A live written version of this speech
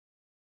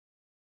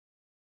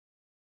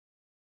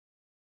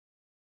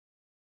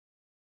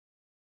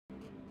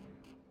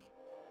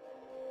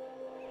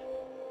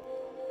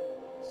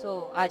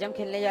आज हम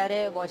खेलने जा रहे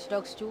हैं वॉच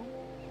डॉग्स 2।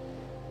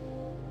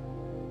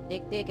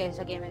 देखते हैं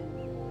कैसा गेम है।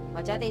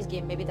 मचाते इस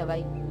गेम में भी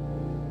तबाही।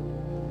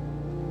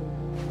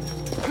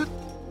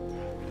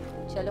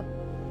 चलो,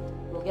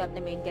 हो गया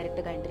अपने मेन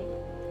कैरेक्टर का एंट्री।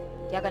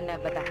 क्या करना है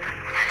बता।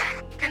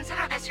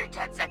 Consider this your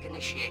 10-sec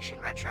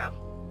initiation, Retro.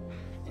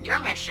 Your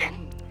mission,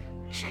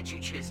 should you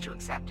choose to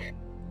accept it,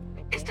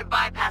 is to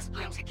bypass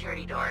Bloom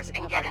security doors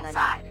and get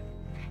inside.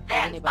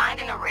 Then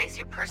find and erase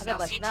your personal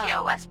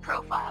CTOS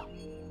profile.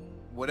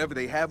 Whatever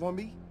they have on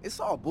me, it's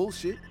all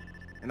bullshit,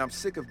 and I'm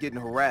sick of getting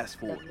harassed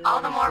for it.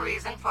 All the more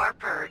reason for a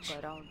purge.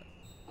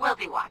 We'll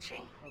be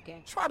watching. Okay.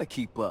 Try to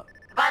keep up.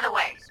 By the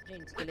way,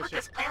 we put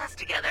this playlist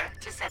together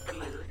to set the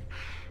mood.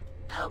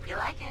 Hope you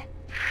like it.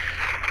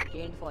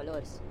 Gained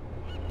followers.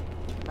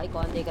 भाई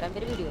कौन देख रहा है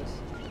मेरे videos?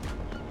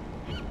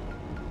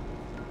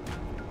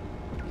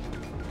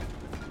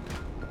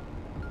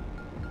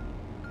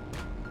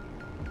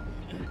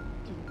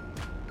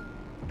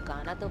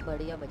 गाना तो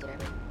बढ़िया बज रहा है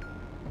भाई।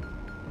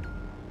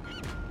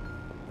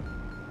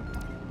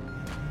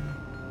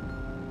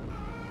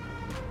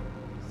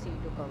 सी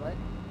टू कवर।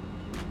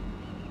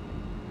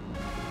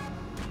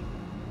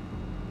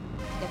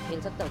 क्या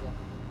खेल सकता हूँ क्या?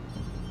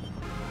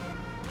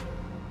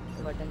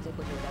 बटन से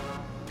कुछ हो जाएगा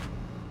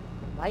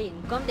भाई।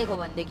 इनकम देखो,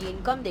 बंदे की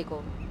इनकम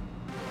देखो।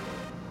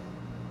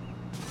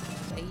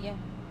 सही है,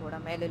 थोड़ा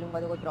मैं ले लूँगा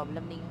तो कोई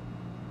प्रॉब्लम नहीं है।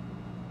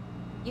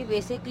 ये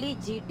बेसिकली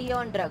GTA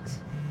ऑन ड्रग्स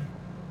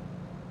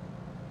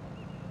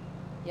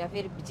या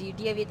फिर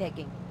GTA विथ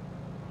हैकिंग।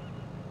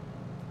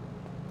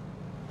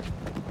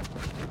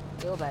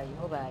 ओ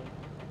भाई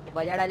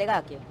बजा डालेगा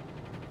आके।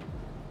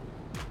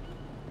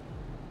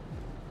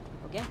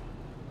 ओके,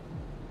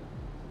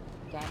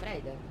 कैमरा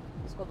इधर,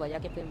 इसको बजा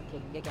के फिर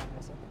खेलेंगे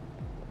कैमरा से।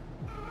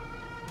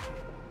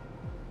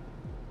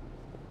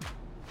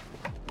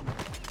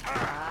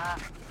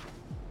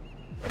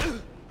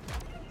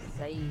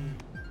 सही।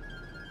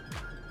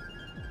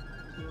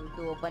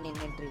 टू ओपन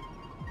इन्वेंट्री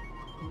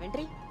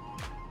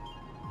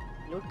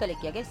लूट का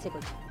लेके आ गया इससे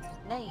कुछ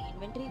नहीं।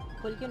 इन्वेंट्री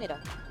खुल क्यों नहीं रहा?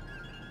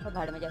 और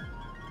भाड़ में जा।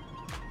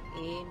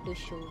 M to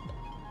shoot.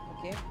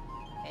 Okay,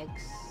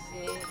 x से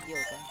ये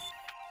होता है।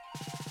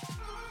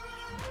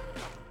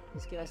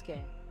 इसके पास क्या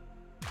है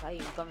भाई?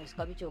 इनकम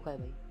इसका भी चौका है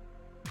भाई।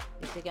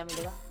 इससे क्या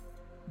मिलेगा?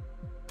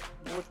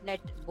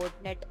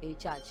 बोटनेट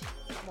रिचार्ज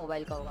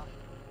मोबाइल का होगा।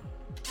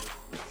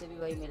 इससे भी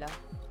वही मिला।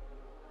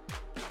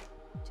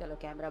 चलो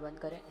कैमरा बंद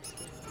करें।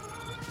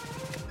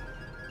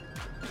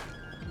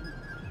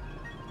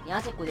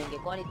 यहाँ से कूदेंगे,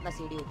 कौन इतना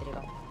सीढ़ी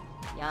उतरेगा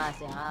यहाँ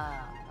से।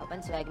 हाँ,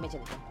 अपन स्वैग में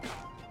चलते हैं।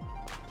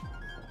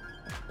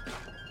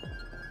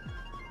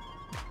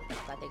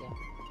 टपकाते गए।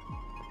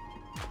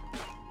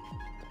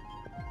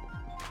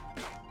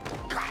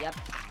 यप,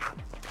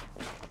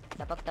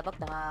 टपक।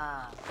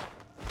 हाँ,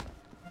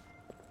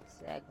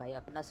 स्वैग भाई,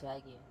 अपना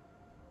स्वैग ही है।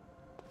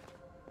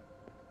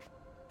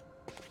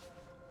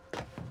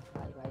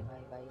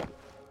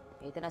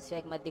 भाई इतना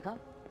स्वैग मत दिखा।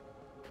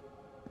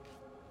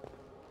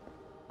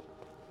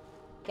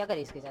 क्या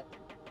करे इसके साथ?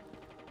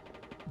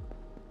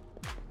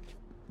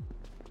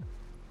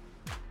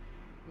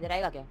 इधर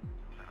आएगा क्या?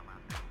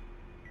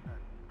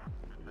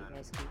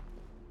 इसकी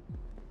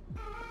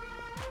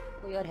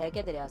कोई और है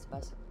क्या तेरे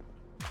आसपास?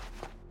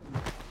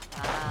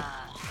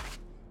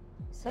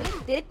 सही,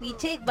 तेरे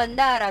पीछे एक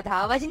बंदा आ रहा था,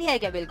 आवाज नहीं आया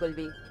क्या बिल्कुल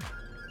भी?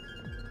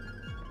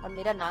 और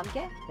मेरा नाम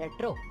क्या है?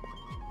 रेट्रो।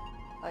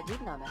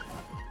 अजीब नाम है।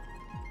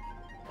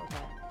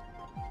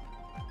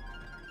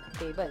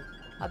 टेबल,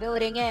 अबे वो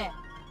रिंग है।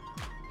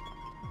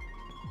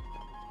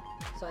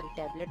 सॉरी,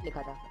 टैबलेट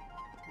लिखा था,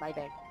 माय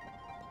बैड।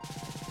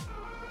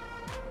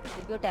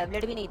 फिर भी वो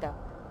टैबलेट भी नहीं था।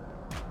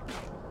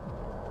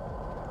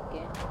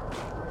 ओके,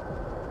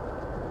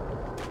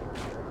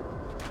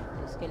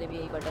 इसके लिए भी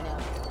यही बटन है।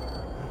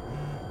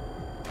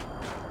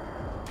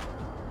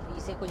 ई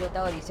से कुछ होता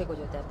है और ई से कुछ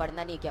होता है।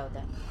 पढ़ना नहीं क्या होता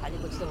है, खाली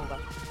कुछ तो होगा।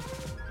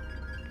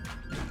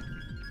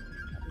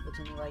 अभी कुछ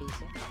नहीं हुआ ई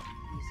से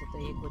तो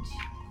ये कुछ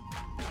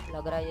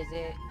लग रहा है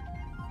जैसे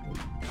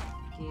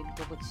गेम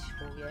को कुछ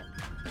हो गया है।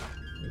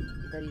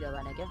 इधर ही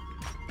दबाना है क्या?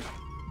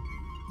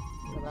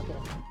 दबा के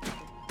रखना।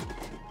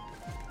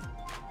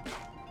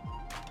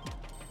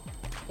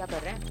 क्या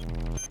कर रहे हैं?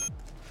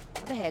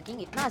 अबे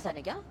हैकिंग इतना आसान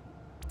है क्या?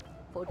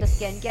 फोटो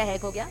स्कैन क्या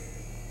हैक हो गया?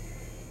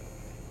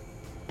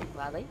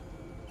 वाह भाई।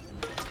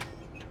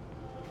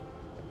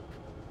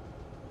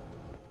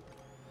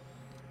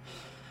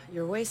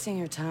 You're wasting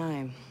your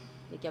time.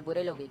 ये क्या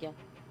बुरे लोग हैं क्या?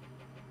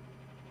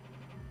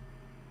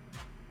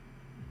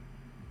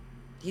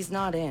 He's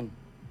not in.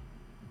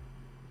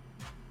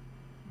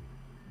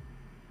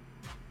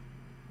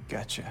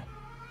 Gotcha.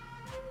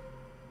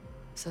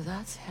 So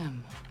that's him.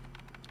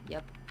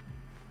 Yep.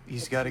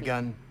 He's got a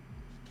gun.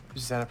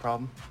 Is that a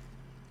problem?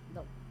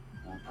 No.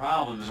 Well,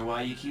 problems are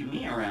why you keep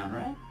me around,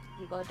 right?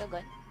 He got a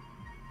gun.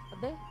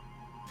 अबे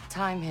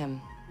Time him.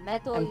 मैं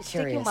तो I'm इससे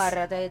क्यों curious. मार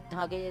रहा था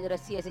धागे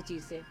रस्सी ऐसी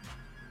चीज से?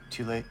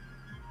 Too late.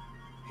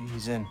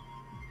 He's in.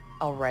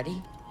 Already?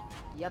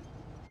 Yep.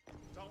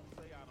 Don't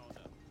say I don't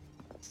know.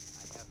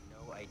 I have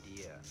no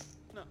idea.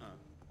 Nuh-uh.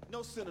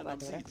 No sending them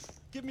बात हो रहा है teeth.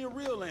 Give me a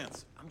real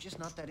answer. I'm just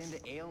not that into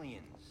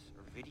aliens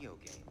or video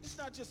games. It's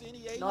not just any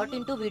alien. Not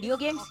into video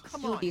games, Oh,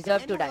 come you on.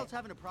 deserve to Anyone die. else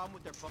having a problem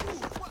with their phone?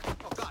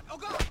 Oh god, oh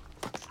god!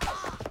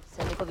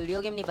 Sunny को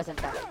video game नहीं पसंद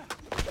था.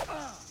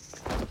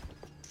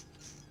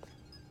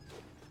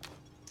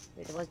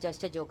 It was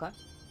just a joke, हाँ.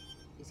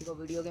 किसी को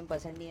video game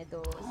पसंद नहीं है तो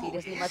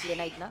सीरियसली मत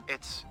लेना इतना.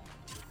 It's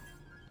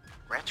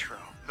retro.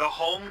 The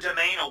home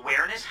domain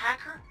awareness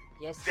hacker?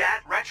 Yes. That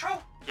retro?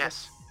 Yes.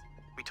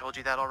 We told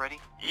you that already?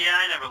 Yeah,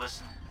 I never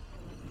listened.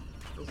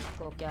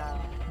 इसको क्या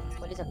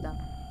बोल नहीं सकता.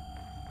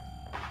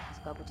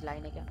 इसका कुछ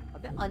लाइन है क्या?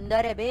 अबे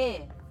अंदर है बे.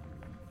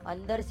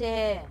 अंदर से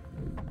है.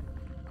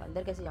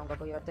 अंदर कैसे जाऊंगा?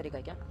 कोई और तरीका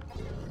है क्या?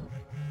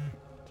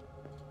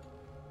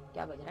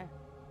 क्या बज रहा है?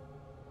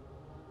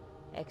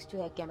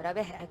 X2 hack camera.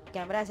 बे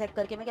कैमरा हैक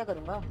करके मैं क्या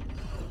करूंगा?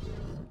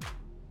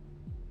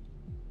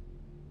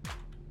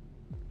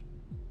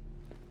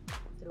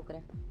 रुक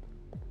रहे.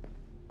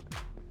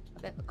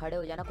 अबे खड़े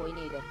हो जाना. कोई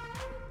नहीं इधर.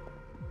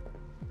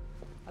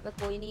 अबे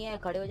कोई नहीं है.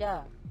 खड़े हो जा.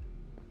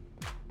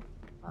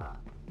 हाँ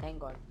थैंक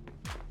गॉड.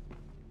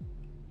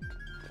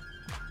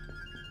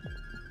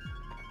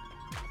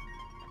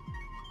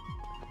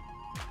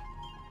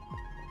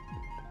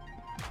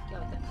 क्या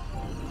होता है?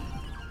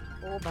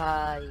 ओ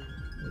भाई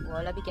वो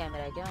वाला भी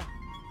कैमरा है क्या?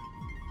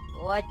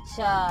 ओ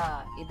अच्छा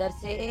इधर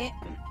से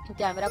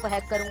कैमरा को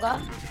हैक करूंगा.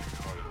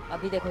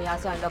 अभी देखो यहाँ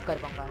से अनलॉक कर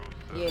पाऊंगा.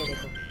 ये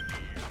देखो.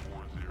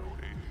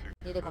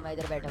 ये देखो मैं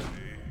इधर बैठा हूँ.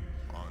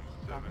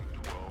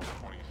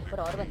 ऊपर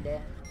और बंदे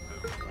हैं.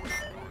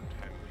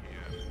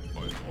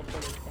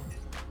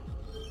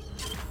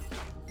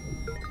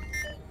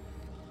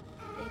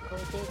 देखो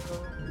देखो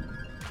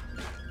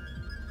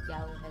क्या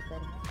वो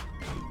हैकर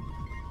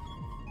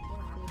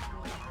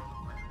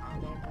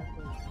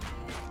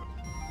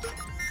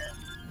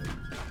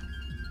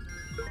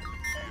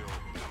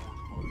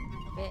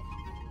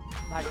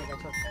भाग जा.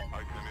 छोड़.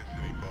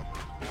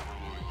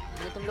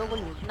 मुझे तुम लोगों को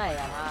लूटना है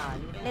यार. हाँ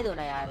लूटने दो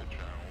ना यार.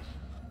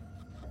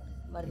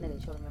 मरने दे.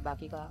 छोड़ मैं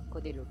बाकी का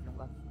खुद ही लूट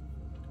लूंगा.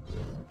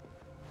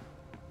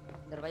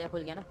 दरवाजा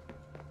खुल गया ना.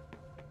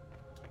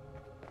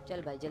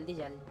 चल भाई जल्दी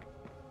चल.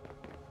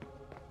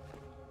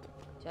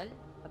 चल.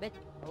 अबे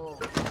ओ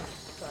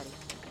सॉरी.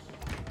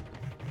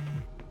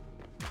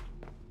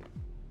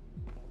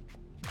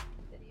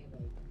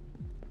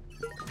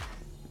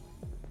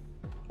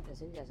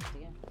 ऐसे भी जा सकती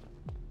है.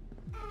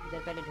 इधर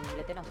पहले ढूंढ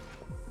लेते ना.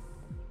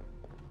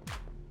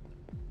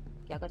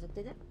 क्या कर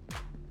सकते थे?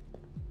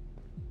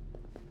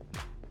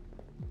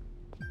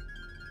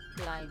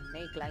 क्लाइंब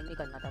नहीं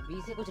करना था.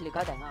 बी से कुछ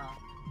लिखा था. हाँ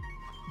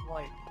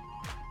वॉल्ट.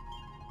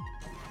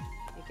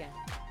 ठीक है.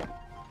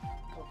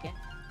 Okay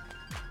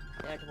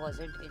that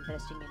wasn't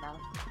interesting enough.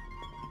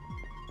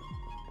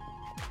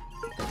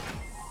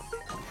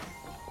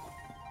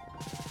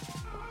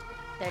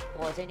 That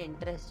wasn't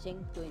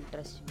interesting to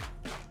interest me.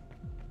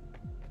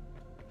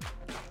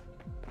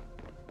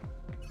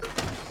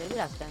 इधर भी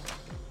रास्ता है.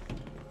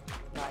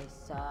 भाई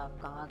साहब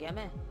कहाँ गया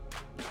मैं?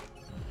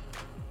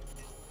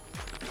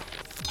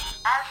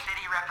 As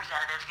city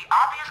representatives, the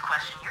obvious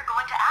question you're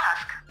going to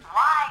ask,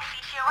 why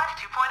CTOS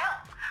 2.0?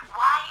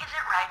 Why is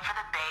it right for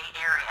the Bay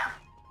Area?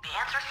 The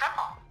answer's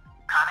simple.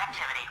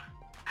 Connectivity.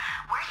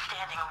 We're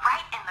standing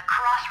right in the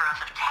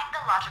crossroads of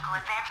technological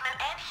advancement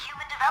and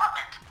human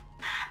development.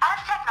 As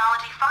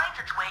technology finds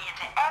its way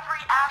into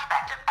every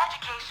aspect of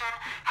education,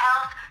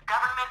 health,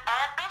 government,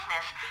 and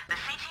business, the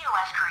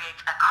CTOS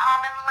creates a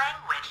common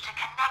language to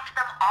connect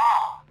them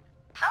all.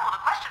 So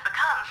the question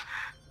becomes,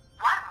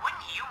 why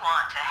wouldn't you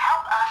want to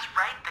help us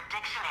write the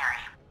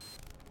dictionary?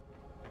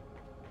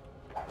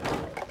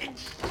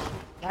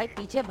 भाई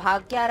पीछे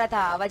भाग के आ रहा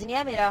था. आवाज नहीं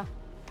आया मेरा.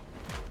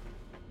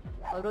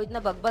 और वो इतना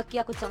बकबक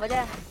किया. कुछ समझ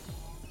आया?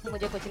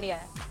 मुझे कुछ नहीं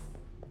आया.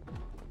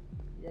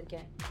 इधर क्या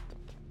है?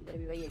 इधर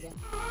भी वही है क्या?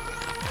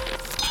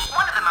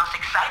 One of the most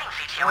exciting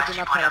CTOS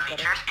 2.0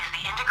 features is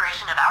the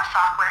integration of our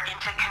software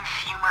into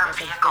consumer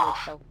vehicles.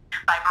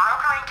 By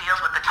brokering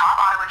deals with the top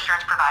auto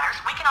insurance providers,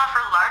 we can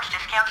offer large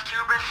discounts to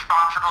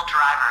responsible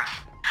drivers.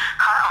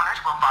 Car owners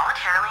will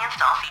voluntarily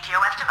install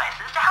CTOS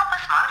devices to help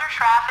us monitor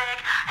traffic,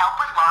 help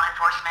with law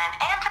enforcement,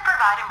 and to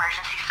provide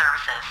emergency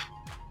services.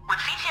 With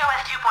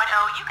CTOS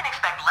 2.0, you can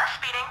expect less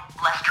speeding,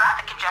 less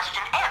traffic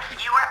congestion, and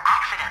fewer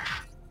accidents.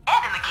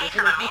 And in the case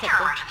of a major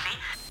emergency,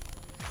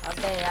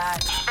 अबे यार.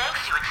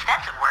 thanks to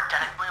extensive work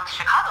done at Bloom's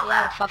Chicago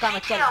यार lab, पका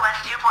मत चल. CTOS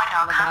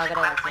 2.0 मैं भाग comes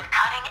रहा हूँ equipped ऐसे. with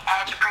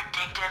cutting-edge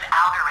predictive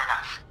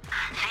algorithms.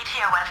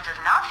 CTOS does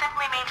not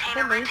simply maintain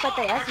अबे a नहीं routine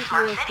पता यार in a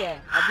smart CTOS city. क्या है.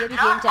 अभी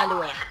Not गेम चालू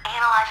only है. is it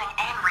analyzing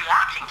and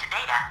reacting to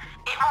data,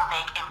 it will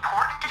make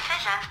important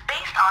decisions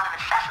based on an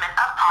assessment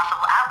of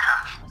possible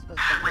outcomes.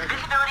 With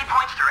visibility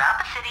points throughout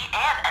the city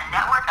and a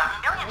network of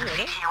millions of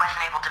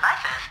CTOS-enabled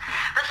devices,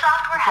 the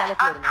software has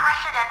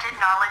unprecedented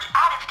knowledge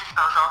at its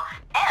disposal,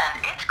 and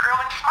it's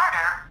growing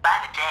smarter by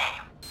the day.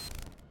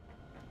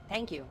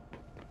 Thank you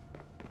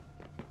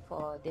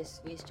for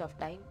this waste of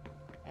time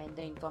and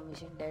the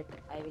information that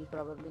I will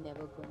probably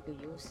never going to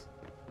use.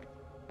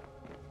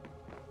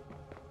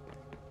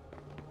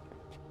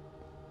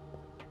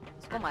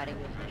 इसको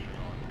मारेंगे.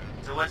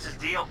 So what's his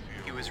deal?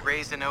 He was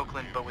raised in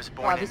Oakland but was तो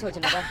born अभी in...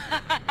 सोचना था.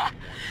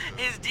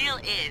 His deal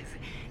is,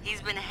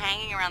 he's been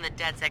hanging around the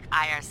DedSec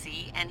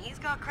IRC, and he's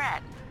got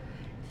cred.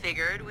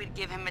 Figured we'd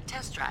give him a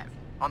test drive.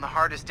 On the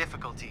hardest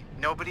difficulty.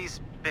 Nobody's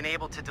been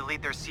able to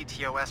delete their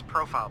CTOS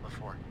profile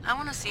before. I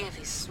want to see if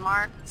he's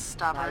smart,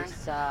 stubborn,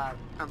 Nice.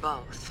 or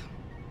both.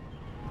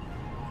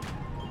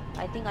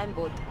 I think I'm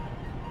both.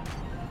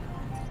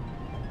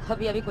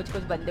 अभी कुछ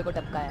बंदे को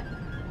टपका है.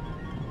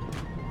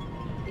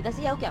 इधर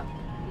से जाओ क्या?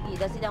 क्योंकि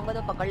इधर से जाऊंगा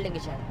तो पकड़ लेंगे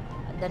शायद.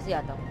 अंदर से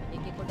आता हूँ.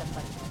 एक एक को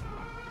टपका लेंगे.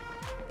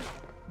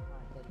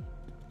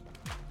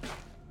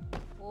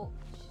 Oh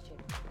shit.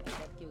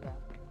 अंदर क्यों गया?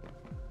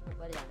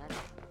 ऊपर जाना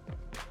था.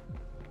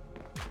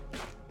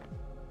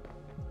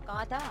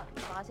 कहाँ था?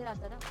 कहाँ से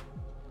रास्ता था?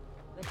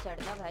 मैं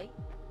चढ़ना भाई.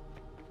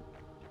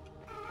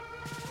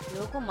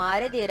 लोगों को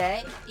मारे दे रहा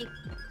है. एक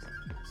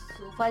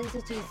सोफा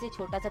जैसी चीज से,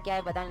 छोटा सा क्या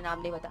है पता नहीं,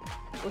 नाम नहीं पता,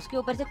 उसके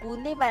ऊपर से कूद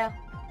नहीं पाया.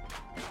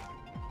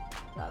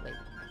 क्या भाई?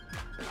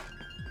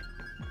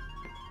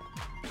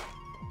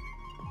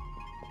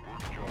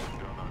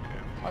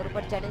 और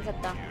ऊपर चढ़ नहीं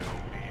सकता.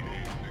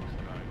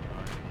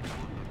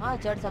 हाँ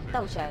चढ़ सकता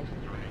हूँ शायद.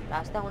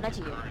 रास्ता होना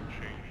चाहिए.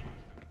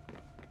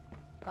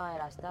 कहाँ है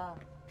रास्ता?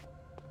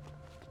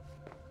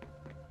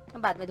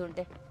 हम बाद में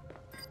ढूंढते.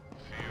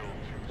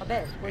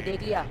 अबे कोई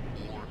देख लिया.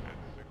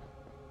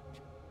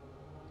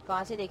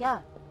 कहाँ से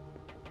देखा?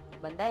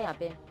 बंदा है यहाँ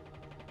पे.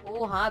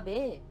 ओ हाँ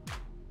बे.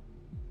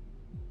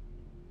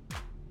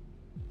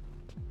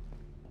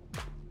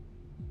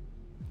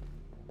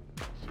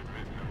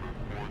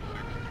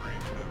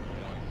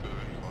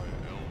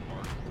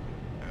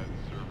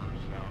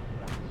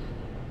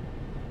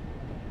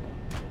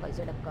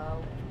 पैसे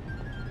टपकाओ.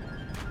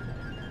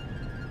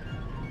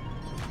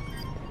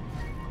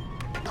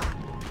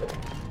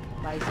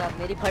 भाई साहब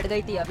मेरी फट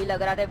गई थी. अभी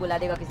लग रहा था बुला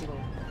देगा किसी को.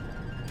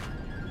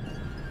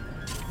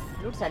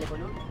 लूट साले को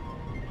लूट.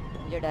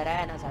 मुझे डरा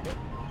है ना साले.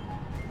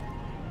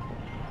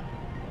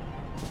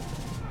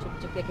 चुप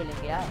चुप के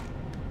खेलेंगे यार.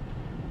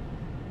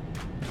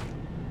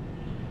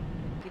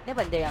 कितने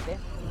बंदे हैं यहाँ पे?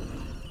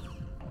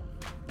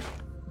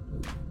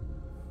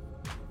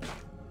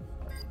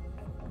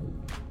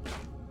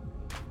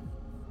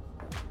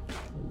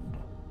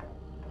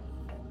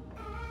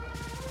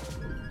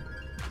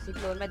 इसी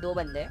फ्लोर में 2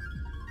 बंदे हैं.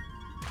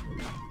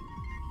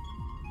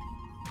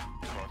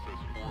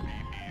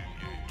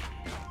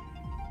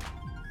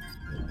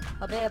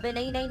 अबे अबे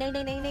नहीं नहीं नहीं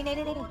नहीं नहीं नहीं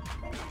नहीं नहीं.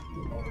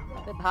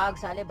 अबे भाग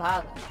साले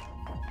भाग.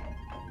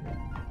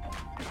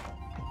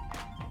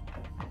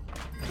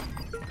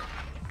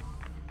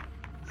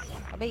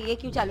 अबे ये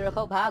क्यों चालू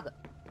रखा हो? भाग.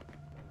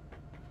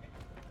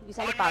 ये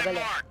साले पागल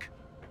है.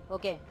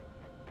 ओके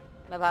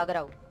मैं भाग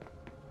रहा हूँ.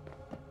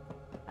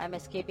 I am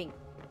escaping.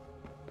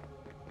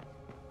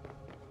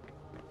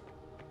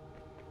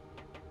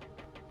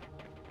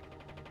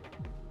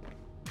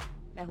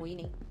 मैं हुई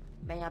नहीं.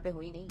 मैं यहाँ पे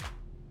हुई नहीं.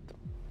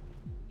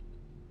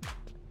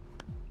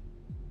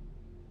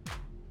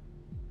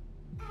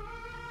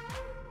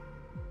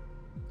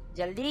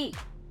 जल्दी.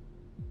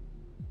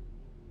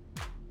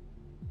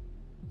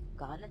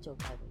 कहाँ ना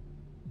चौक है?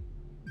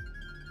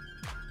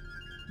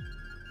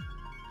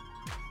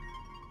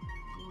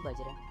 3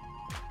 बज रहे.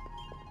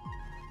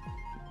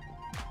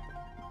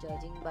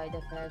 जजिंग बाय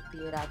द फैक्ट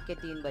ये रात के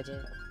 3 बजे,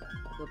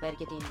 दोपहर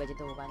के 3 बजे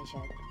तो होगा नहीं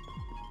शायद.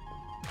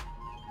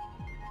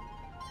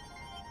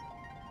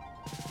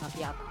 हाँ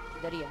कि आप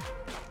इधर ही है.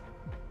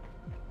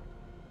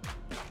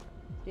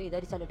 तो इधर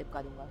ही साले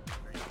टिपका दूंगा.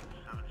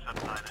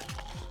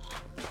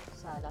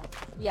 साला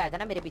ये आया था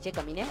ना मेरे पीछे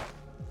कमीने.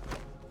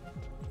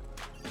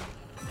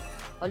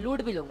 और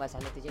लूट भी लूंगा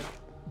साले तुझे.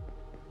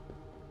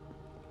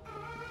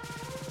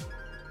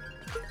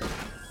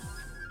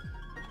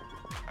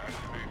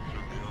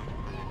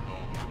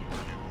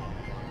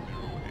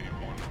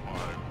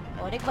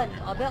 और एक बंद.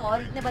 अबे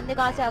और इतने बंदे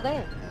कहाँ से आ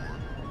गए?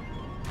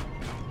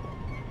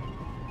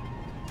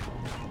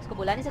 इसको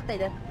बुला नहीं सकता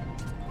इधर.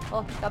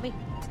 ओह टॉमी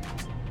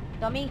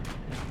टॉमी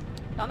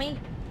टॉमी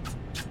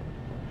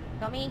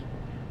टॉमी.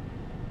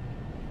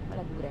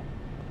 बड़ा दूर है.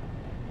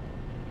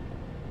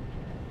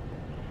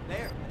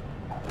 There.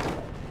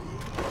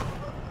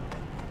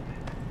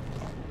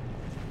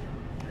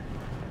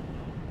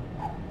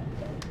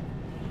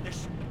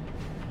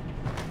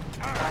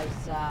 भाई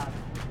साहब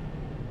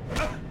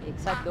एक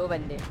साथ 2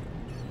 बंदे.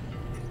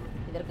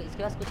 इधर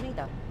इसके पास कुछ नहीं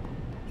था.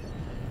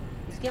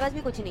 इसके पास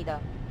भी कुछ नहीं था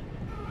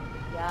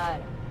यार.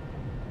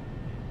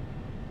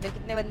 इधर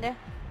कितने बंदे?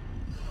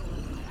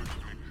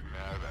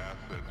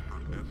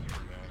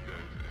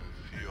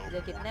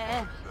 इधर कितने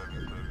हैं?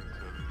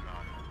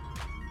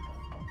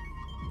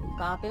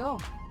 कहाँ पे हो?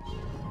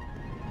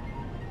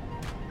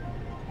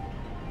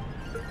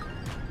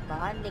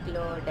 बाहर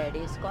निकलो. Daddy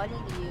is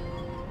calling you.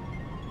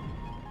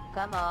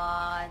 Come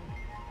on.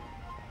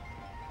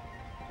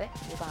 अबे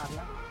ये कहाँ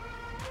गया?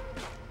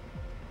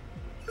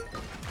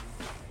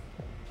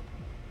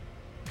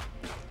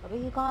 अबे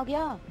ये कहाँ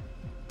गया?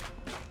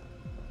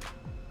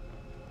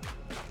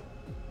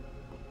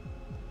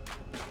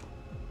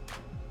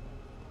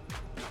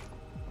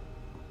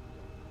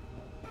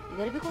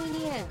 इधर भी कोई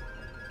नहीं है.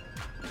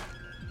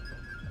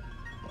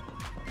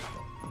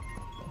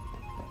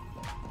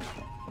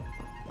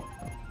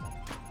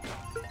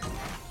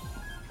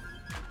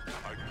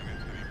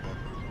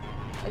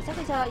 ऐसा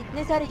कैसा,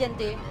 इतने सारे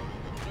जनते।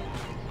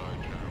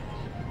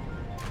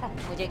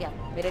 मुझे क्या,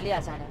 मेरे लिए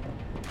आसान है।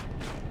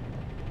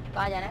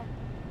 कहाँ जाना है?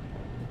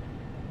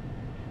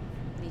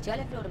 नीचे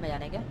वाले फ्लोर में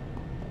जाना है क्या?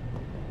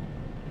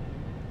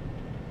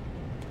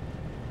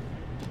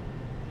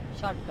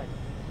 शॉर्टकट।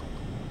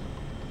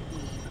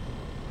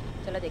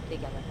 चलो देखते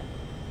क्या करता है।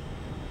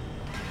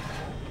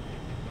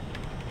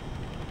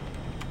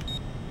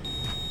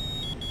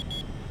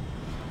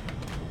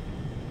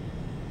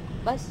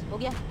 बस हो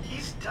गया।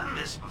 He's done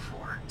this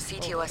before.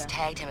 CTOS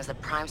tagged him as the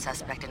prime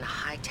suspect in a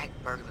high-tech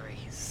burglary,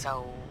 so...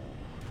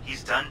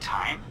 He's done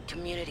time?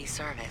 Community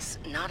service.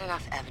 Not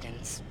enough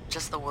evidence.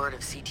 Just the word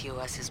of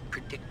CTOS's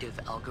predictive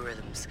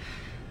algorithms.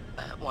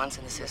 Once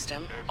in the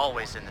system...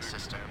 Always in the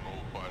system.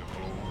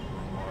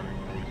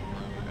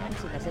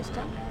 Once in the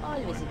system,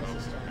 always in the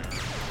system.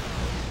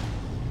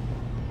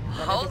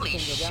 Holy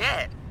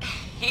shit!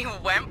 He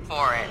went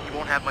for it. You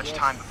won't have much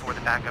time before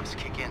the backups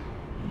kick in.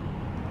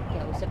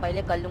 क्या उससे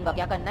पहले कर लूँगा?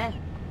 क्या करना है?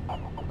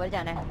 ऊपर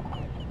जाना है।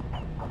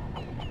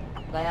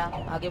 गया,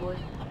 आगे बोल।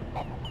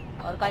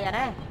 और कहाँ जाना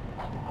है?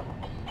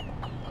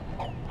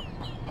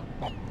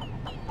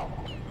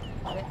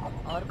 अरे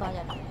और कहाँ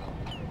जाना है?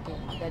 ओके,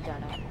 इधर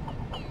जाना है।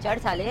 चढ़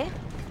साले,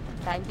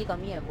 टाइम की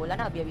कमी है, बोला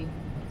ना अभी अभी।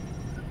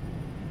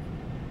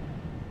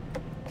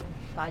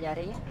 कहाँ जा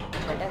रही है?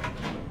 बेटर।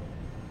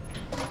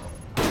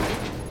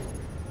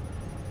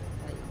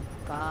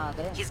 कहाँ आ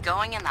गए? He's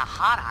going in the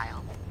hot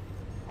aisle.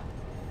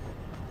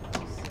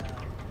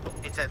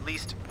 It's at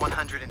least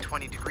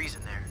 120 degrees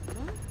in there.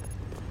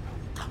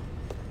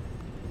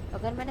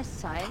 अगर मैंने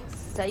साइंस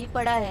सही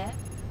पढ़ा है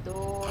तो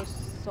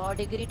 100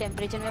 डिग्री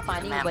टेम्परेचर में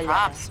पानी Man उबल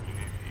जाता props. है।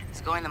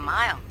 He's going the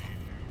mile.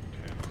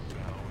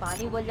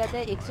 पानी उबल जाता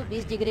है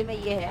 120 डिग्री में,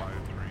 ये है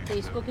तो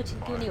इसको कुछ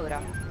क्यों नहीं हो रहा?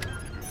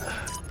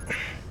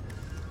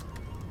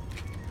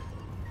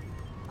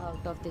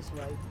 Out of this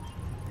world.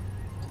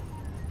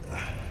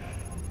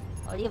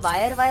 और ये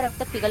वायर अब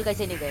तक पिघल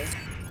कैसे नहीं गए?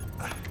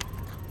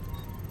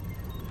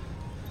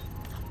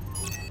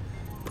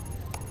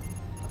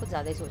 कुछ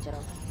ज़्यादा ही सोच रहा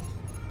हूँ।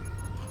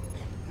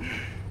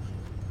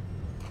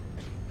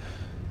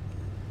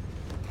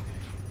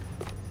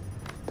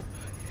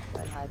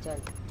 चल हाँ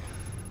चल,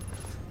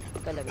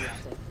 निकल अभी यहाँ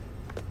से।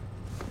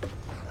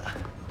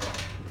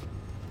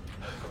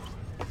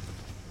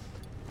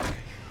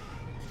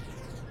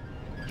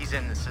 He's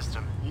in the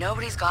system.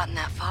 Nobody's gotten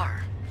that far.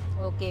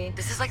 Okay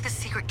This is like the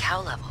secret cow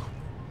level.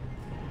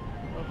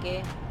 Okay,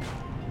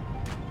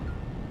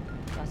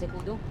 यहाँ से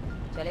कूदूँ?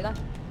 चलेगा?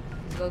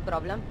 कोई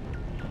प्रॉब्लम?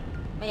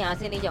 मैं यहाँ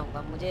से नहीं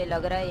जाऊँगा, मुझे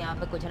लग रहा है यहाँ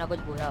पे कुछ ना कुछ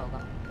बुरा होगा,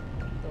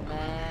 तो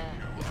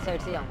मैं इस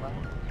साइड से जाऊँगा।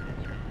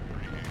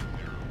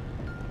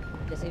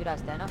 जैसे भी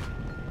रास्ता है ना,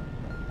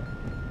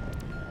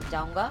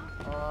 जाऊँगा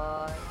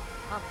और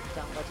हाँ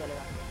जाऊँगा,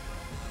 चलेगा।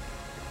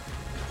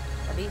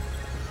 अभी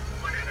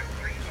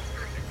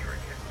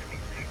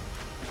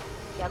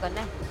क्या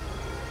करना है?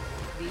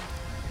 बी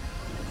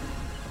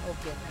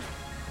ओके,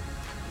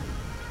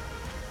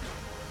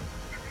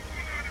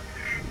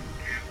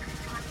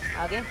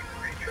 आगे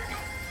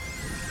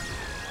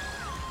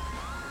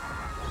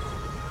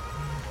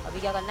अभी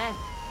क्या करना है?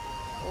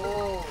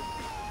 ओ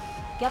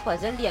क्या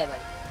पजल दिया है भाई।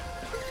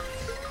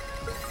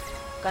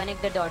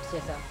 कनेक्ट द डॉट्स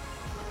जैसा,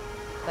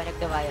 कनेक्ट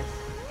द वायर्स।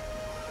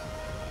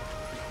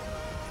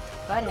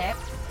 कर है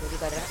जो भी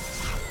कर रहा है।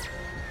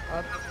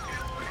 और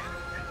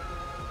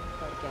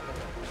क्या कर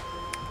रहा है?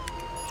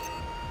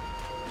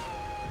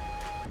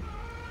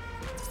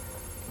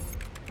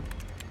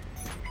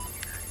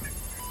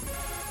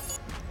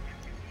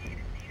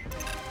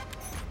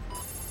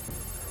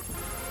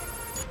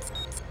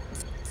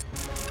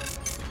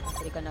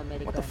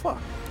 What the fuck?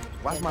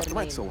 Why's my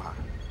threat so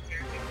high?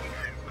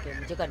 Okay,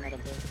 मुझे करना है।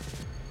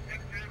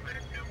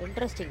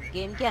 इंटरेस्टिंग,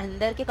 गेम के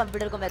अंदर के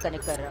कंप्यूटर को मैं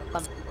कनेक्ट कर रहा हूँ,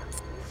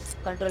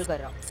 कंट्रोल कर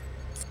रहा हूँ।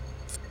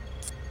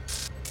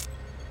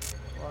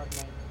 और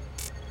नहीं,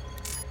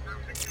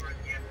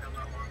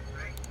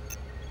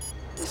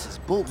 This is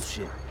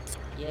bullshit.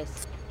 Yes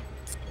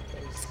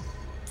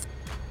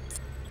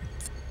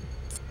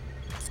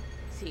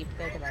seat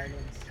belt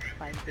violence,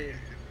 fine paid.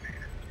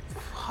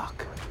 Fuck.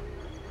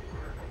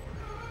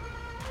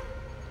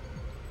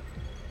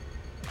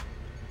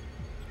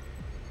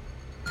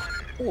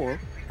 Or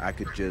I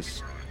could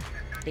just...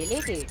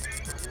 delete it.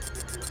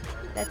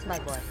 That's my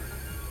boy.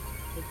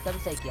 एकदम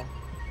सही किया।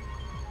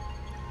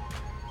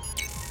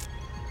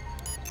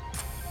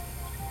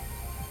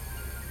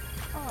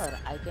 Or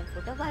I can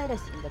put a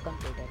virus in the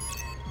computer.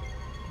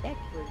 That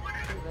will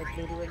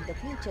probably ruin the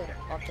future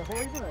of the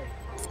whole world.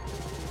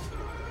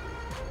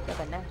 क्या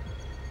करना है?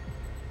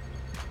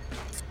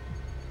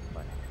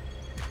 पढ़ना।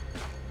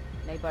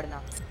 नहीं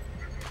पढ़ना।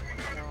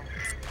 No.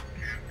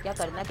 क्या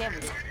करना क्या है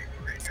मुझे?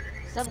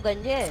 सब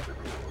गंजे है,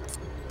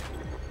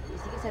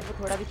 किसी के सर पे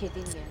थोड़ा भी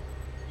खेती नहीं है।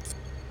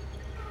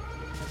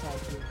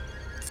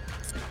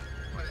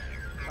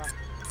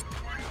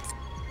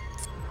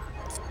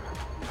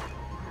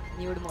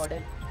 Nude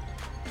model,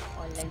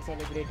 online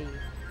celebrity,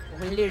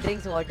 only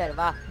drinks water,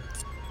 वाह।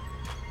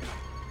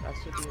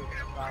 प्रॉस्टिट्यूट,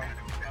 वाह।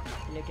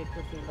 रिलेटेड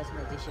टू फेमस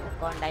म्यूजिशियन,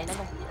 कौन?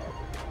 Dynamo.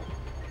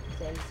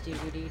 sells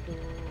DVD to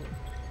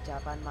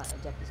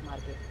Japanese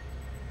market.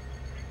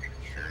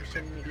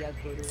 Social media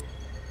guru.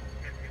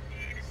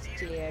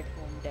 Stay at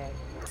home dad.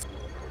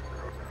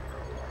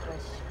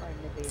 Crush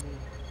fund baby.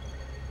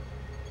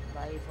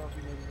 Wife of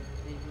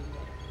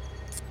millionaire.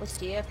 वो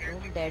stay at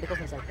home dad को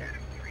फंसाता है.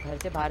 घर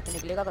से बाहर तो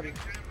निकलेगा कभी,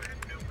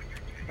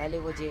 भले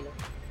वो जेल हो.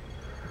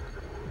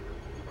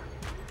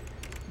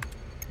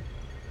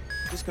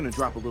 Just gonna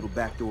drop a little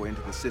backdoor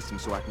into the system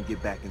so I can get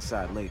back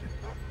inside later.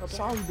 Okay.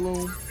 Sorry,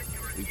 Bloom.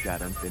 We've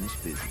got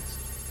unfinished business.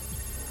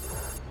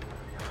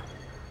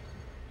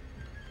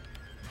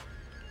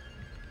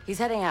 He's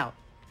heading out.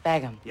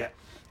 Bag him. Yeah.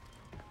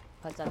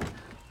 फंसा था.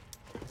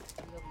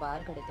 लोग बाहर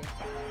खड़े थे.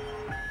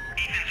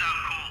 Ethan's out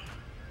cold.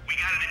 We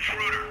got an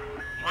intruder.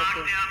 Lock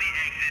down the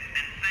exit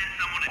and send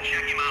someone to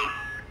check him out.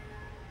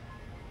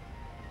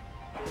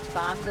 कुछ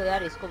काम दो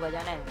यार, इसको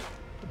बजाना है.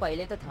 तू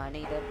पहले तो था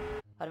नहीं इधर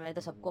और मैंने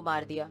तो सबको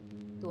मार दिया.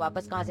 तू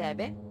वापस कहाँ से आया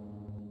बे?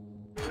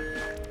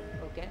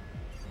 ओके.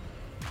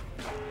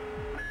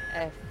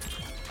 एफ.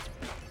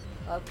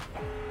 अब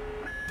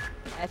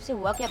एफ से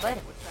हुआ क्या पर?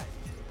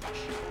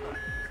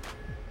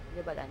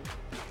 ये पता नहीं.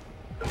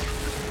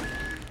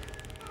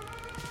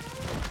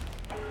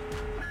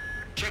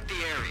 Check the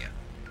area.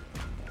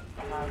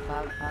 भाग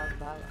भाग भाग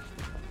भाग.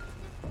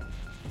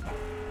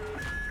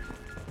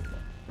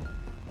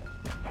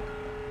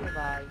 ए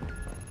भाई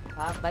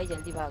भाग भाई,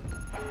 जल्दी भाग.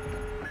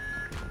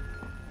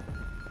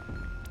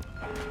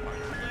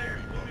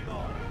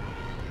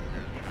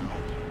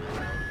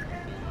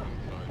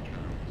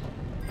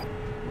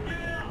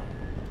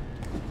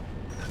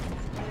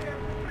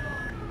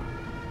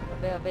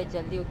 अबे अबे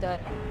जल्दी उतर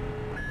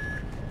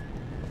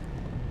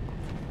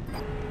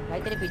भाई,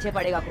 तेरे पीछे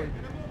पड़ेगा कोई.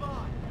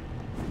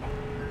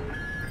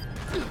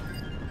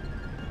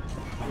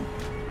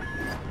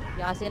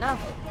 यहाँ से ना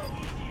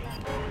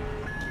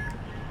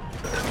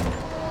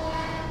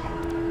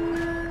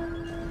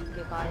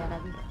के कहाँ जाना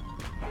भी.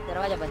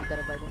 दरवाजा बंद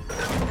करो पहले.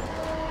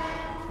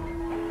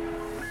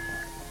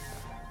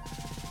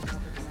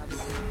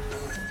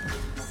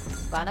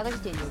 गाना कैसे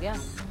चेंज हो गया?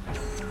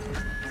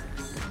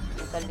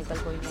 निकल निकल,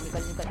 कोई नहीं,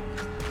 निकल निकल.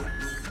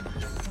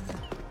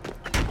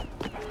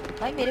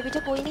 भाई मेरे पीछे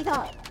कोई नहीं था.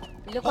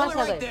 ये लोग कहाँ Hold से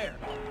it आ right गए? there.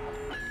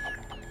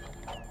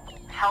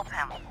 Help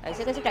him.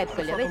 ऐसे कैसे टाइप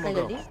कर लिया भाई इतना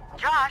जल्दी?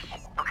 Josh!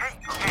 Okay,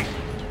 okay.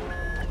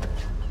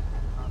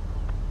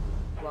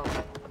 Wow,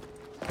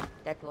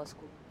 that was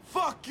cool.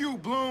 Fuck you,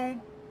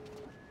 Bloom!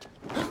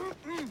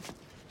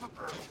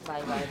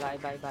 Bye bye bye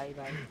bye bye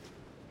bye.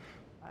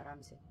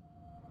 आराम से.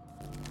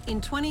 In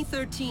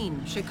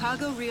 2013,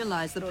 Chicago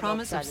realized the Roadblock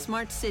promise of Charlie.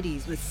 smart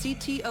cities with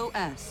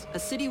CTOS, a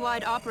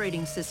citywide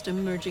operating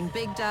system merging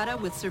big data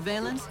with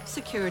surveillance,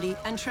 security,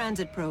 and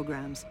transit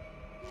programs.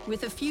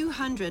 With a few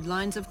hundred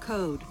lines of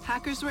code,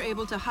 hackers were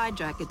able to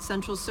hijack its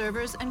central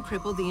servers and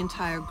cripple the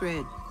entire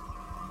grid.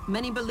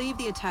 Many believed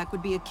the attack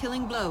would be a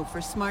killing blow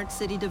for smart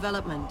city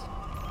development.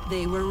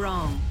 They were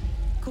wrong.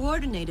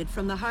 Coordinated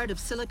from the heart of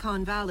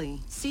Silicon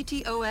Valley,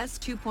 CTOS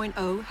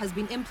 2.0 has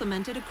been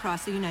implemented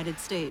across the United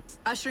States,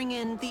 ushering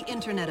in the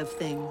Internet of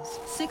Things.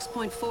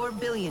 6.4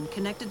 billion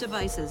connected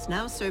devices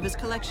now serve as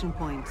collection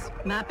points,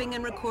 mapping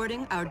and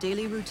recording our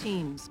daily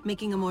routines,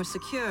 making a more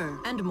secure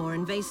and more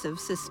invasive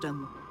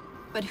system.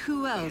 But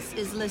who else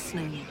is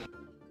listening?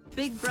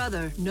 Big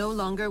Brother no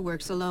longer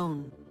works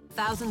alone.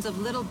 Thousands of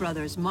little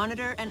brothers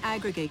monitor and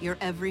aggregate your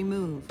every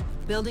move,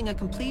 building a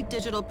complete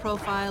digital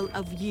profile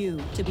of you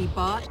to be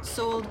bought,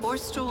 sold, or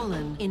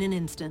stolen in an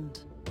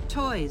instant.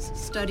 Toys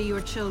study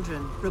your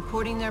children,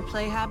 reporting their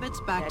play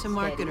habits back to That's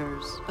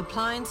marketers.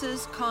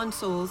 Appliances,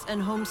 consoles,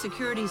 and home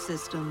security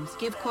systems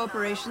give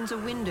corporations a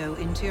window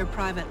into your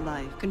private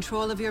life.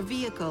 Control of your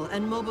vehicle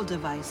and mobile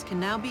device can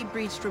now be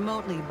breached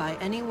remotely by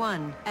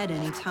anyone at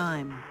any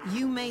time.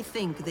 You may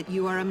think that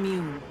you are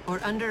immune or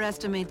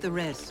underestimate the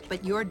risk,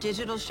 but your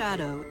digital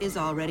shadow is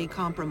already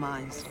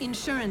compromised.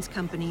 Insurance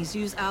companies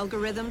use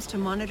algorithms to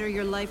monitor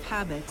your life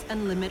habits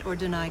and limit or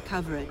deny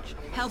coverage.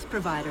 Health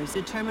providers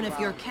determine if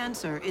your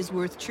cancer is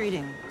worth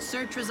treating.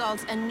 Search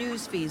results and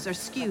news feeds are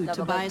skewed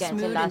to bias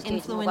mood and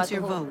influence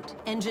your vote,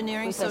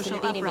 engineering social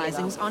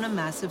uprisings on a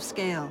massive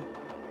scale.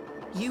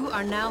 You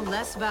are now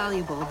less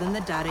valuable than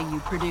the data you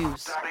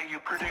produce.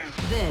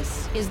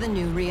 This is the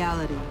new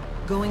reality.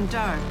 Going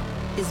dark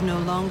is no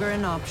longer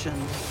an option.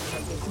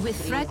 With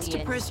threats to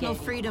personal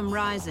freedom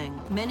rising,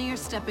 many are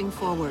stepping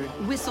forward.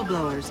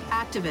 Whistleblowers,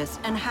 activists,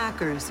 and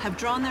hackers have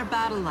drawn their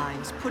battle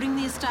lines, putting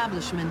the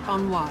establishment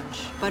on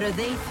watch. But are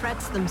they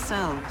threats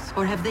themselves,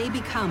 or have they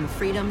become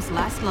freedom's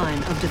last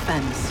line of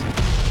defense?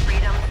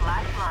 Freedom's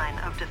last line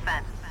of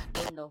defense.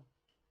 No.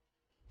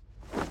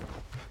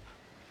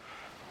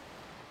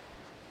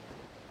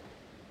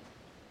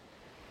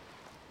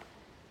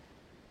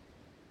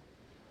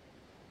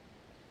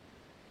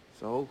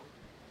 So,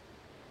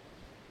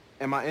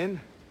 am I in?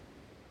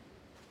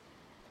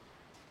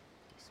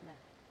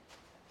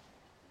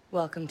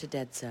 Welcome to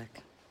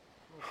DedSec.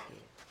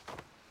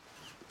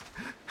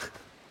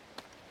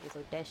 ये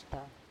कोई test था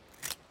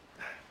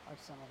और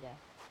समझ आया.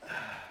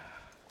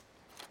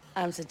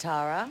 I'm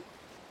Satara.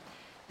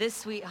 This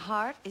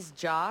sweetheart is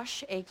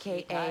Josh,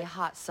 aka Sweetheart.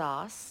 Hot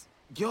Sauce.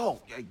 Yo,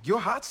 your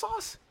hot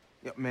sauce?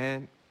 Yeah,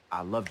 man,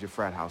 I loved your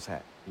frat house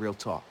hat. Real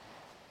talk.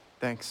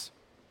 Thanks.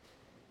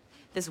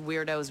 This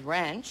weirdo's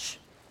Wrench.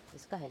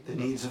 इसका है The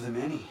needs of the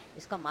many.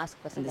 इसका mask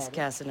And पसंद this है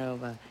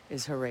Casanova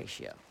is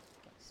Horatio.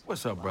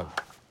 What's up, brother?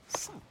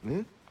 What's up,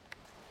 man?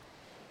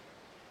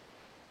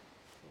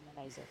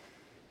 Humanizer.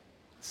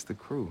 It's the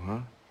crew,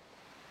 huh?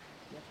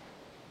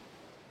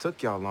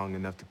 Took y'all long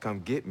enough to come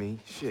get me.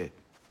 Shit.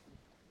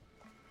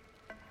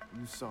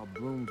 You saw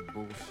Bloom's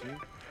bullshit.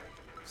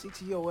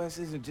 CTOS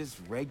isn't just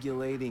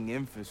regulating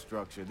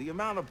infrastructure. The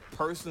amount of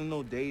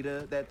personal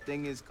data that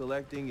thing is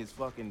collecting is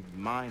fucking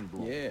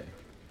mind-blowing. Yeah.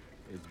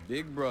 It's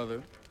Big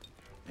Brother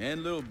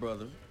and Little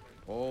Brother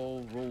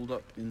all rolled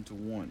up into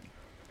one.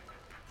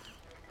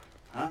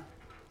 Huh?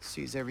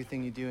 Sees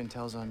everything you do and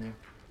tells on you.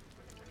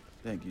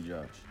 Thank you,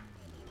 Josh.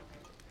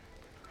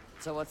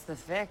 So what's the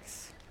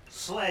fix?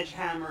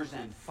 Sledgehammers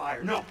and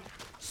fire. No!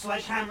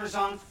 Sledgehammers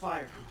on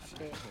fire.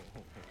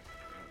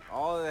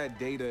 All of that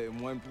data in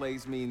one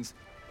place means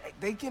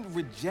they can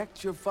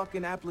reject your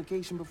fucking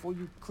application before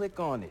you click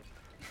on it.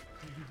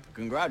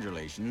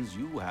 Congratulations,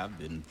 you have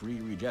been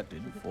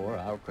pre-rejected for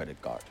our credit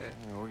card.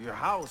 Or your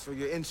house, or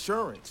your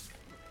insurance.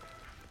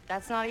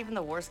 That's not even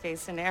the worst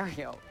case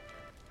scenario.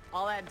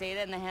 All that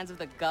data in the hands of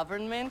the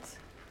government,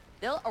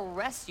 they'll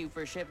arrest you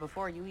for shit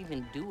before you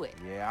even do it.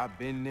 Yeah, I've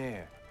been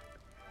there.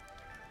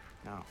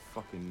 Now I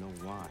fucking know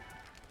why.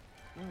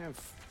 Man,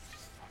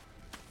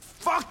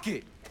 fuck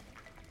it!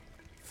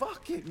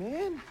 Fuck it,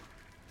 man.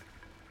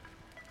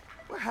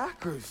 We're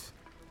hackers.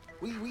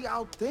 We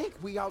outthink,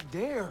 we out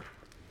dare.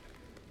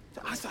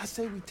 I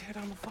say we tear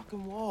down the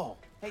fucking wall.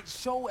 Hey,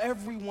 show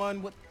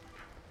everyone what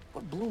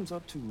Bloom's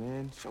up to,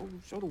 man. Show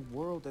the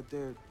world that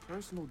their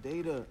personal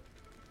data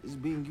is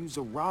being used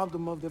to rob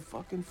them of their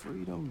fucking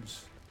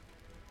freedoms.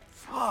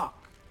 Fuck.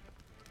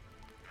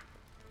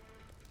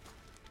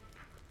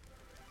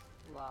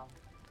 Wow.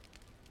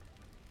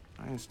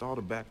 I installed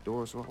a back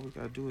door, so all we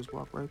gotta do is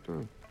walk right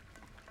through.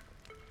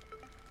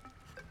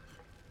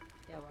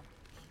 क्या हुआ?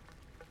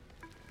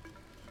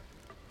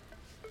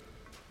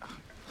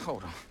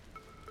 Hold on.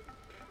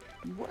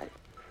 What?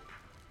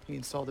 He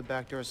installed the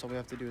back door, so all we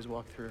have to do is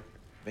walk through.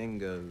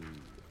 Bingo.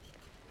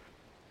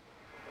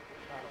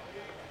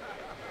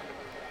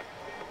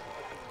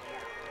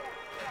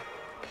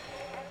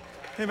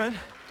 Hey, man. Do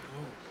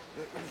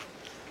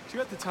you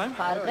got the time?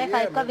 Far Cry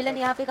 5 का villain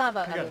यहाँ पे कहाँ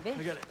आ गया बे?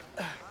 I got it.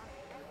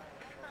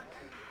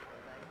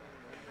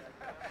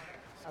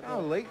 It's kind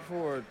of late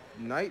for a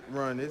night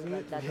run, isn't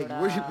it? That's Hey,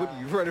 what, what are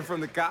you running from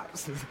the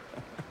cops?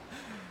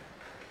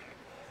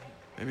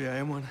 Maybe I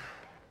am one.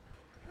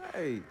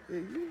 Hey,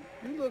 you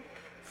look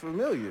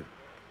familiar.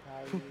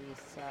 भाई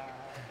साहब.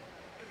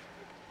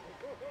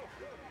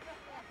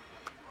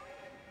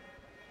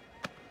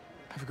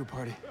 Have a good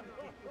party.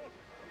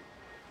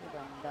 ये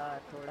बंदा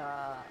थोड़ा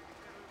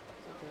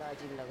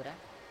अजीब लग रहा है.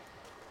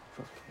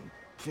 Fucking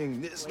king,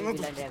 this वही विलन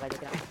motherfucker. रहेगा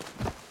दिख रहा.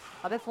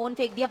 अबे फोन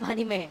फेंक दिया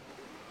पानी में.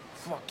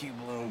 Fuck you,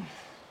 Bloom.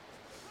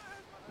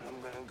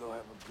 I'm gonna go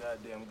have a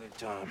goddamn good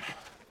time.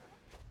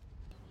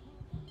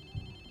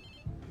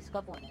 इसका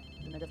फोन है.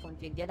 तूने तो फोन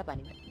फेंक दिया ना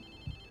पानी में.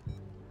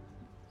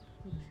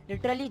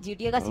 लिटरली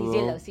GTA का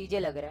सीजे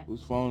लग रहा है.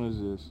 Whose phone is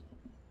this?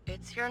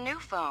 It's your new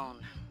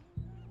phone.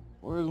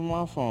 Where's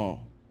my phone?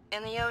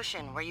 In the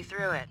ocean, where you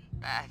threw it,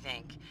 I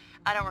think.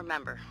 I don't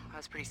remember. I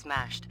was pretty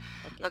smashed.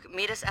 Okay. Look,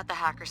 meet us at the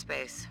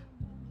hackerspace.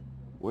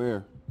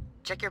 Where?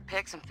 Check your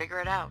pics and figure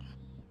it out.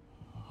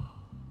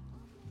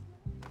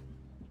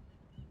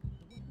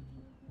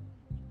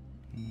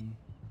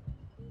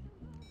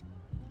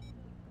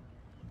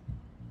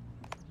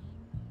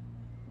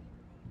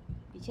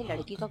 पीछे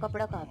लड़की का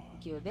कपड़ा कहाँ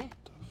क्यों बे?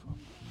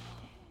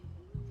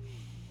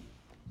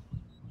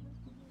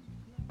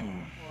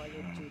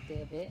 Wallet जूते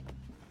बे.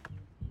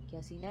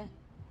 क्या scene है?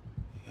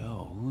 Yo,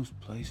 whose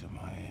place am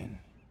I in?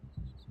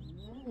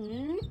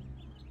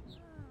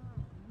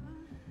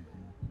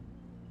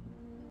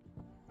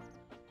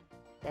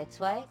 That's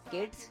why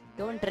kids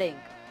don't drink.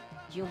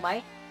 You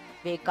might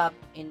wake up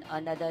in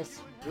another's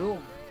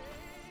room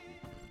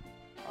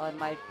or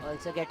might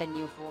also get a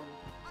new phone.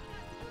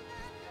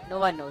 No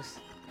one knows.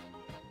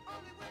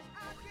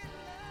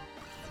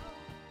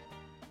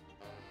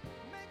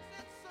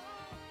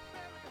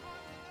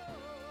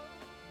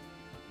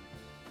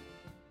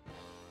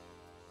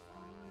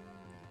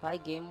 भाई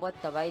गेम बहुत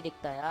तबाही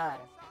दिखता है यार.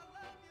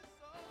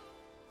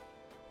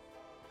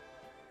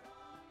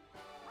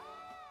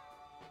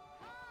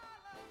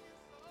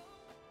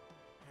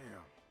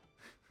 Damn.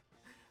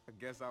 I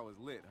guess I was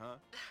lit, huh?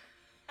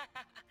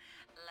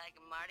 Like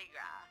Mardi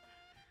Gras.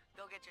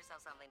 Go get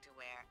yourself something to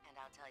wear, and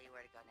I'll tell you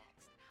where to go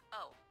next.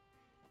 Oh,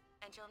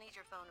 and you'll need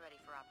your phone ready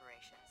for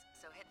operations.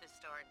 So hit the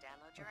store and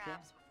download your Okay.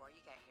 apps before you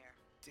get here.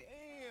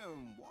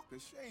 Damn, walk of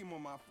shame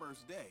on my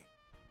first day.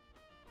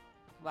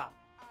 वाह.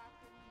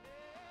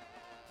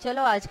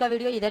 चलो आज का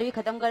video इधर भी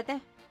ख़त्म करते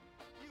हैं.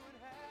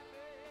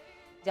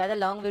 ज़्यादा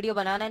लॉन्ग वीडियो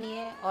बनाना नहीं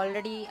है.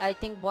 ऑलरेडी आई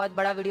थिंक बहुत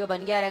बड़ा वीडियो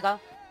बन गया रहेगा.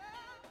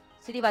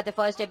 सीधी बात है,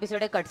 फर्स्ट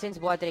एपिसोड है, कट सीन्स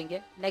बहुत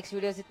रहेंगे, नेक्स्ट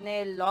वीडियोस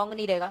इतने लॉन्ग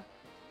नहीं रहेगा,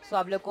 सो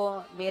आप लोग को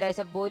मेरा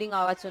ऐसा बोरिंग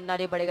आवाज़ सुनना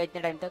नहीं पड़ेगा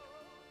इतने टाइम तक।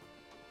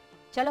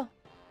 चलो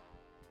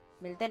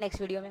मिलते हैं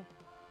नेक्स्ट वीडियो में,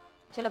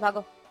 चलो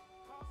भागो।